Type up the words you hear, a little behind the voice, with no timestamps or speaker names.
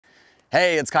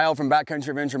Hey, it's Kyle from Backcountry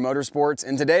Adventure Motorsports,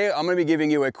 and today I'm going to be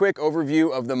giving you a quick overview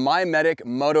of the MYMEDIC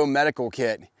Moto Medical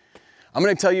Kit. I'm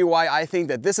going to tell you why I think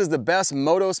that this is the best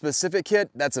Moto-specific kit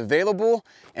that's available,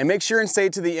 and make sure and stay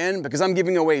to the end because I'm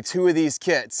giving away 2 of these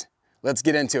kits. Let's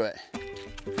get into it.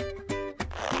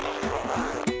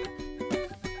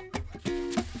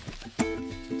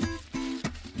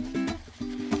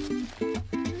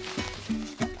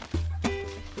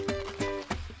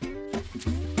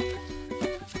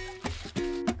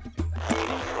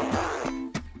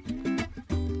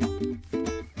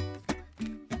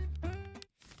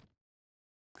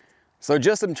 So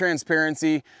just some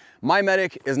transparency,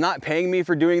 MYMEDIC is not paying me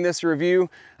for doing this review,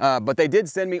 but they did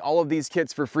send me all of these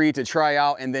kits for free to try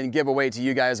out and then give away to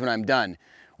you guys when I'm done.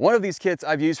 One of these kits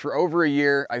I've used for over a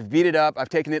year. I've beat it up, I've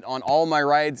taken it on all my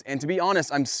rides, and to be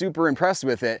honest, I'm super impressed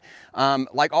with it.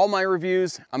 Like all my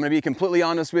reviews, I'm gonna be completely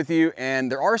honest with you,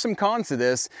 and there are some cons to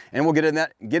this, and we'll get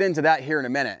into that here in a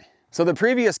minute. So the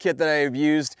previous kit that I've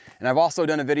used, and I've also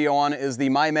done a video on, is the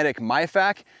MYMEDIC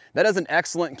MyFac. That is an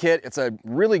excellent kit. It's a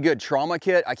really good trauma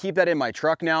kit. I keep that in my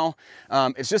truck now.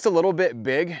 It's just a little bit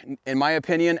big, in my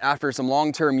opinion, after some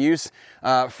long-term use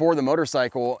for the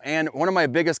motorcycle. And one of my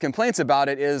biggest complaints about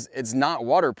it is it's not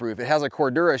waterproof. It has a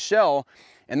Coeur shell,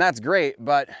 and that's great,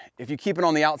 but if you keep it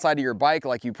on the outside of your bike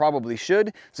like you probably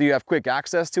should, so you have quick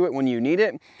access to it when you need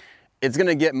it, it's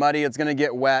gonna get muddy, it's gonna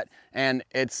get wet, and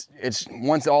it's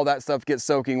once all that stuff gets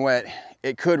soaking wet,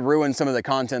 it could ruin some of the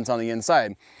contents on the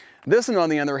inside. This one, on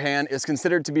the other hand, is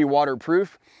considered to be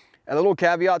waterproof. A little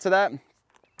caveat to that,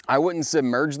 I wouldn't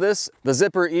submerge this. The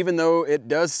zipper, even though it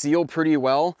does seal pretty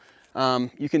well,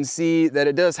 you can see that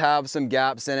it does have some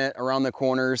gaps in it around the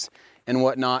corners and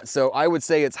whatnot. So I would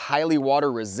say it's highly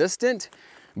water resistant,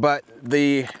 but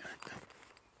the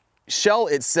shell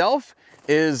itself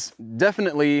is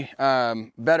definitely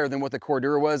better than what the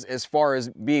Coeur was as far as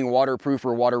being waterproof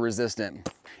or water resistant.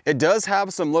 It does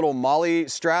have some little MOLLE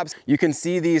straps. You can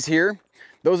see these here.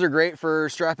 Those are great for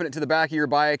strapping it to the back of your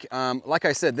bike. Like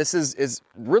I said, this is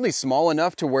really small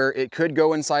enough to where it could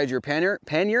go inside your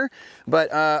pannier,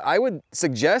 but I would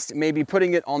suggest maybe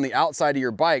putting it on the outside of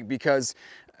your bike because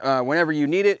whenever you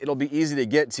need it, it'll be easy to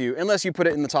get to, unless you put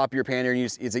it in the top of your pannier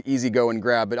and it's an easy go and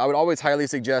grab. But I would always highly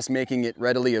suggest making it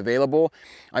readily available.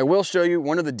 I will show you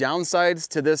one of the downsides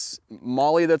to this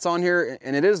MOLLE that's on here,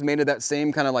 and it is made of that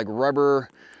same kind of like rubber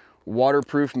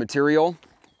waterproof material,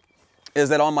 is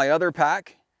that on my other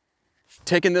pack,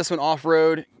 taking this one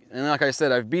off-road, and like I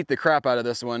said, I've beat the crap out of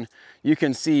this one, you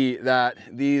can see that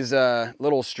these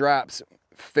little straps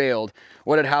failed.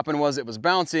 What had happened was it was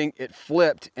bouncing, it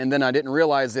flipped, and then I didn't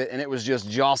realize it, and it was just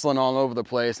jostling all over the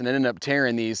place, and it ended up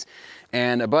tearing these.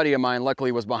 And a buddy of mine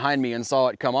luckily was behind me and saw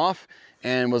it come off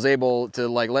and was able to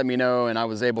like let me know, and I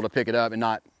was able to pick it up and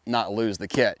not lose the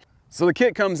kit. So the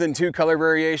kit comes in 2 color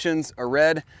variations, a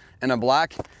red and a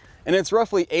black, and it's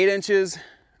roughly 8 inches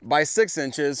by 6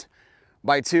 inches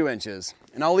by 2 inches.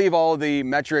 And I'll leave all the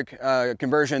metric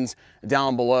conversions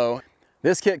down below.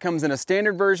 This kit comes in a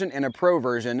standard version and a pro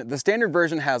version. The standard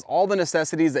version has all the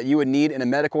necessities that you would need in a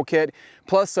medical kit,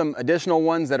 plus some additional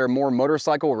ones that are more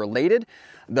motorcycle related.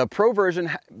 The pro version,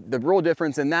 the real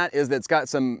difference in that is that it's got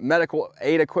some medical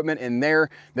aid equipment in there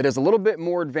that is a little bit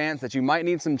more advanced that you might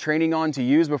need some training on to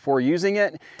use before using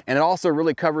it. And it also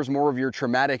really covers more of your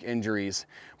traumatic injuries.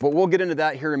 But we'll get into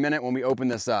that here in a minute when we open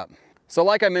this up. So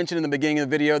like I mentioned in the beginning of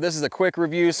the video, this is a quick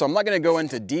review, so I'm not gonna go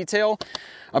into detail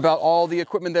about all the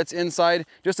equipment that's inside,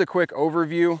 just a quick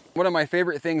overview. One of my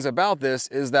favorite things about this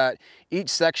is that each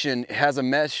section has a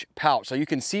mesh pouch, so you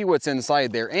can see what's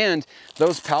inside there, and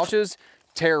those pouches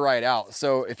tear right out.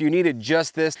 So if you needed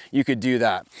just this, you could do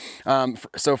that.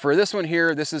 So for this one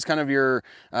here, this is kind of your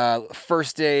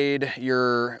first aid,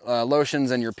 your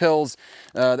lotions and your pills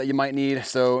that you might need.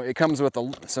 So it comes with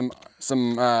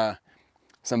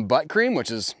some butt cream, which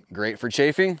is great for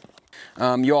chafing.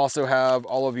 You also have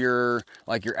all of your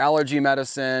allergy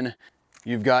medicine.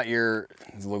 You've got there's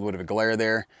a little bit of a glare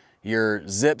there, your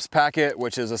Zips packet,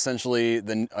 which is essentially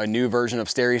a new version of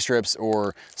Steri-Strips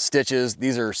or stitches.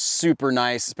 These are super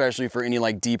nice, especially for any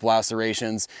like deep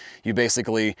lacerations. You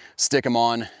basically stick them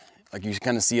on, like you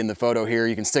kind of see in the photo here,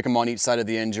 you can stick them on each side of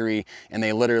the injury, and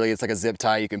they literally, it's like a zip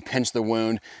tie. You can pinch the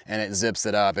wound and it zips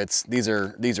it up. These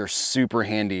are super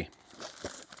handy.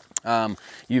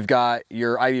 You've got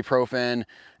your ibuprofen,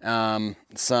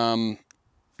 some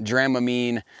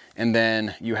Dramamine, and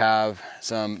then you have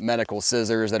some medical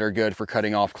scissors that are good for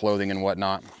cutting off clothing and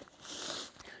whatnot.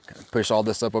 push all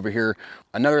this stuff over here.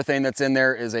 Another thing that's in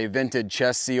there is a vented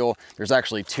chest seal. There's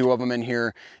actually 2 of them in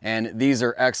here, and these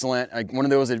are excellent. One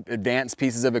of those advanced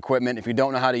pieces of equipment. If you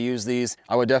don't know how to use these,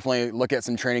 I would definitely look at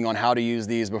some training on how to use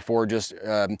these before just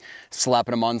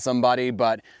slapping them on somebody.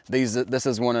 But this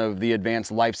is one of the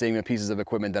advanced life-saving pieces of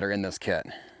equipment that are in this kit.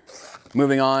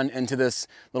 Moving on into this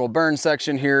little burn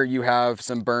section here, you have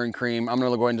some burn cream. I'm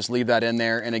gonna go ahead and just leave that in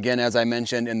there. And again, as I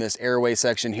mentioned, in this airway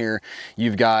section here,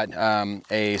 you've got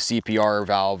a CPR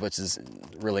valve, which is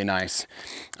really nice.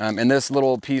 In this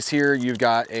little piece here, you've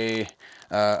got a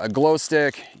glow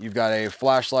stick, you've got a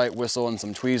flashlight, whistle, and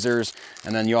some tweezers.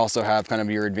 And then you also have kind of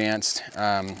your advanced,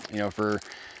 you know, for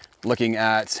looking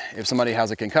at if somebody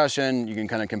has a concussion, you can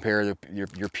kind of compare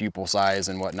your pupil size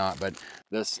and whatnot. But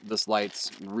this light's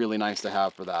really nice to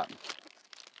have for that.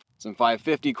 Some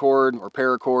 550 cord or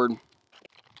paracord.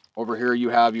 Over here you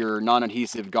have your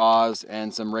non-adhesive gauze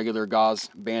and some regular gauze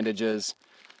bandages.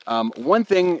 One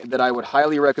thing that I would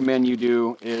highly recommend you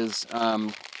do is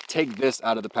take this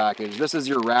out of the package. This is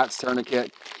your RATS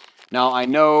tourniquet. Now, I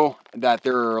know that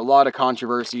there are a lot of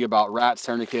controversy about RATS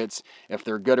tourniquets, if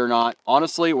they're good or not.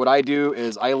 Honestly, what I do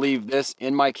is I leave this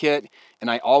in my kit,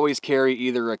 and I always carry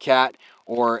either a cat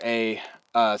or a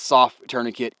soft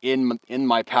tourniquet in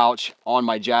my pouch on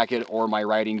my jacket or my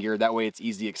riding gear. That way it's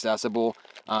easy accessible.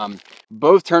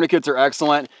 Both tourniquets are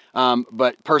excellent,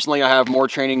 but personally I have more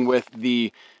training with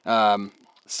the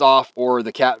soft or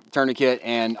the cat tourniquet,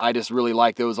 and I just really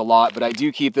like those a lot. But I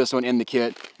do keep this one in the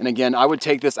kit, and again, I would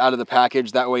take this out of the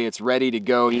package. That way it's ready to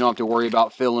go. You don't have to worry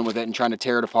about fiddling with it and trying to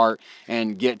tear it apart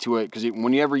and get to it, because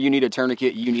whenever you need a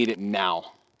tourniquet, you need it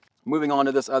now. Moving on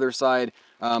to this other side,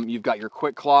 you've got your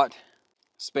quick clot,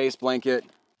 space blanket,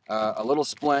 a little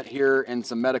splint here, and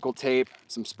some medical tape,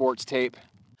 some sports tape.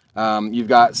 You've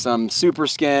got some super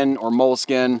skin or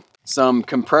moleskin, some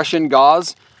compression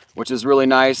gauze, which is really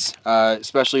nice,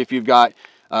 especially if you've got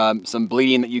some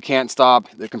bleeding that you can't stop.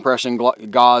 The compression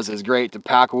gauze is great to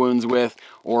pack wounds with,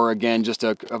 or again, just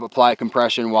to apply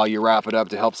compression while you wrap it up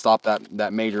to help stop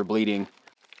that major bleeding.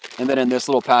 And then in this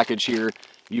little package here,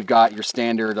 you've got your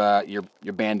standard,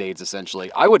 your Band-Aids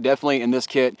essentially. I would definitely, in this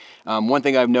kit, one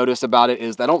thing I've noticed about it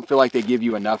is I don't feel like they give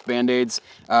you enough Band-Aids.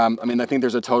 I mean, I think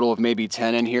there's a total of maybe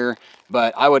 10 in here,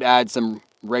 but I would add some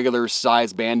regular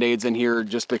size Band-Aids in here,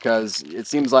 just because it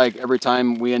seems like every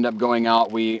time we end up going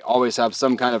out, we always have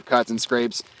some kind of cuts and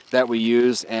scrapes that we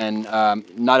use. And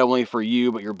not only for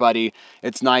you, but your buddy,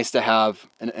 it's nice to have,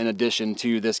 in addition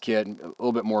to this kit, a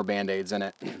little bit more Band-Aids in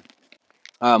it.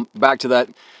 Back to that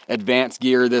advanced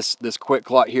gear, this quick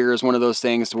clot here is one of those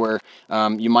things to where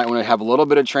you might want to have a little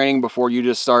bit of training before you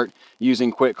just start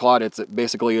using quick clot. It's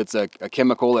basically a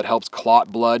chemical that helps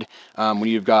clot blood when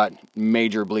you've got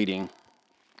major bleeding.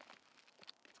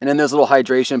 And in this little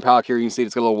hydration pack here, you can see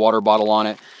it's got a little water bottle on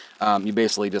it. You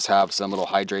basically just have some little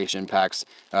hydration packs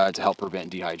to help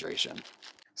prevent dehydration.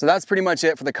 So that's pretty much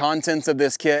it for the contents of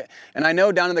this kit. And I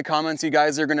know down in the comments, you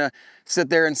guys are gonna sit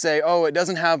there and say, oh, it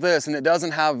doesn't have this and it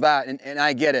doesn't have that. And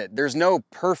I get it. There's no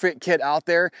perfect kit out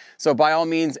there. So by all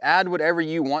means, add whatever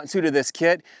you want to this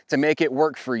kit to make it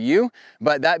work for you.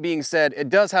 But that being said, it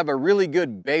does have a really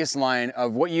good baseline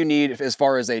of what you need as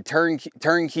far as a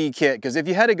turnkey kit. Because if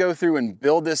you had to go through and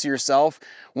build this yourself,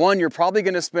 one, you're probably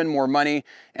gonna spend more money,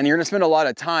 and you're gonna spend a lot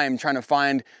of time trying to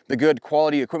find the good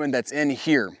quality equipment that's in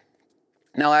here.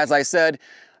 Now, as I said,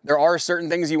 there are certain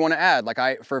things you want to add.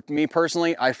 Like for me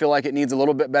personally, I feel like it needs a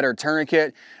little bit better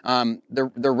tourniquet.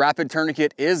 The rapid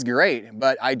tourniquet is great,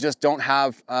 but I just don't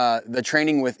have the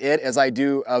training with it as I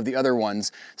do of the other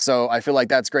ones. So I feel like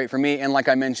that's great for me. And like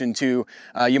I mentioned too,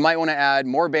 you might want to add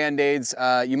more Band-Aids.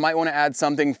 You might want to add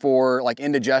something for like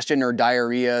indigestion or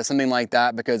diarrhea, something like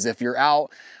that, because if you're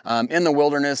out in the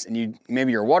wilderness and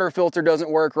maybe your water filter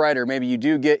doesn't work right, or maybe you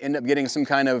do end up getting some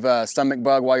kind of stomach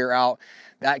bug while you're out,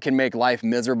 that can make life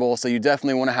miserable. So you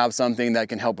definitely want to have something that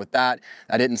can help with that.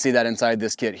 I didn't see that inside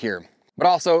this kit here. But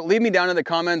also leave me down in the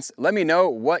comments, let me know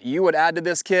what you would add to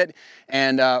this kit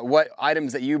and what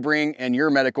items that you bring in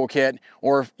your medical kit,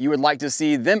 or if you would like to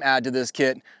see them add to this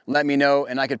kit, let me know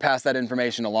and I could pass that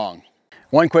information along.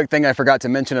 One quick thing I forgot to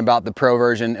mention about the Pro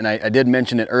version, and I did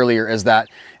mention it earlier, is that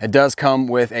it does come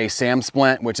with a SAM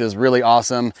splint, which is really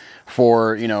awesome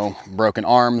for, you know, broken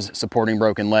arms, supporting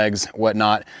broken legs,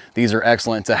 whatnot. These are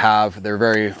excellent to have. They're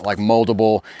very like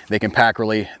moldable. They can pack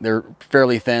they're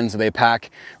fairly thin, so they pack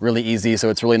really easy. So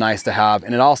it's really nice to have.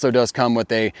 And it also does come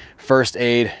with a first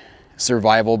aid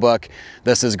survival book.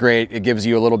 This is great. It gives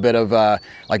you a little bit of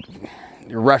like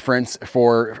reference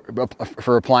for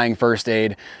applying first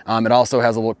aid. It also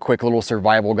has a quick little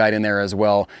survival guide in there as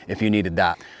well if you needed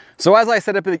that. So as I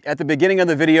said at the beginning of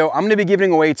the video, I'm gonna be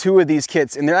giving away 2 of these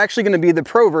kits, and they're actually gonna be the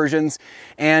pro versions.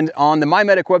 And on the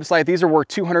MYMEDIC website, these are worth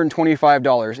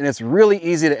 $225, and it's really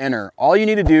easy to enter. All you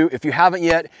need to do, if you haven't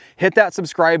yet, hit that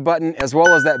subscribe button as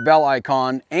well as that bell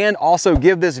icon, and also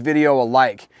give this video a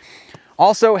like.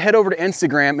 Also, head over to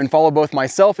Instagram and follow both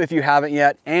myself if you haven't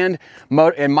yet, and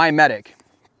MYMEDIC.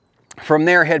 From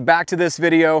there, head back to this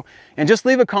video and just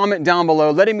leave a comment down below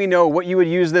letting me know what you would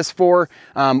use this for,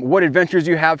 what adventures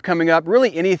you have coming up,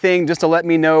 really anything, just to let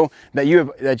me know that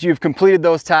you've completed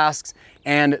those tasks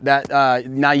and that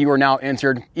now you are now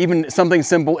entered. Even something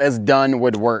simple as done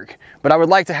would work. But I would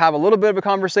like to have a little bit of a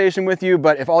conversation with you,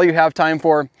 but if all you have time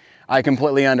for, I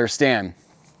completely understand.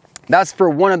 That's for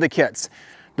one of the kits.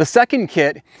 The second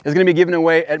kit is going to be given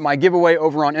away at my giveaway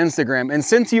over on Instagram. And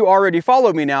since you already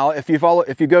follow me now, if you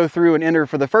go through and enter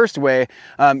for the first way,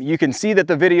 you can see that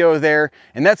the video is there,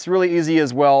 and that's really easy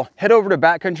as well. Head over to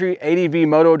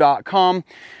backcountryadvmoto.com,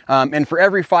 and for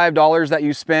every $5 that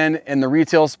you spend in the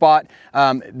retail spot,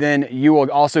 then you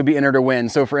will also be entered to win.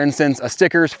 So for instance, a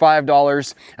sticker's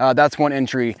 $5, that's 1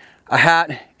 entry. A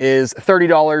hat is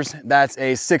 $30, that's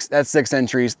 6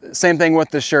 entries. Same thing with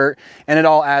the shirt, and it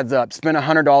all adds up. Spend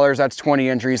 $100, that's 20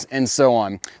 entries, and so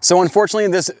on. So unfortunately,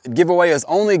 this giveaway is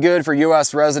only good for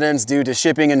US residents due to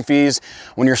shipping and fees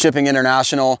when you're shipping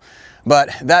international.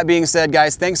 But that being said,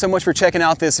 guys, thanks so much for checking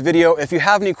out this video. If you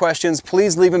have any questions,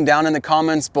 please leave them down in the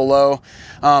comments below.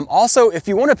 Also, if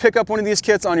you want to pick up one of these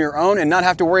kits on your own and not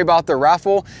have to worry about the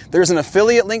raffle, there's an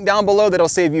affiliate link down below that'll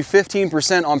save you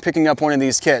 15% on picking up one of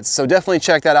these kits. So definitely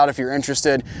check that out if you're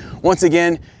interested. Once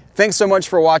again, thanks so much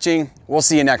for watching. We'll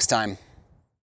see you next time.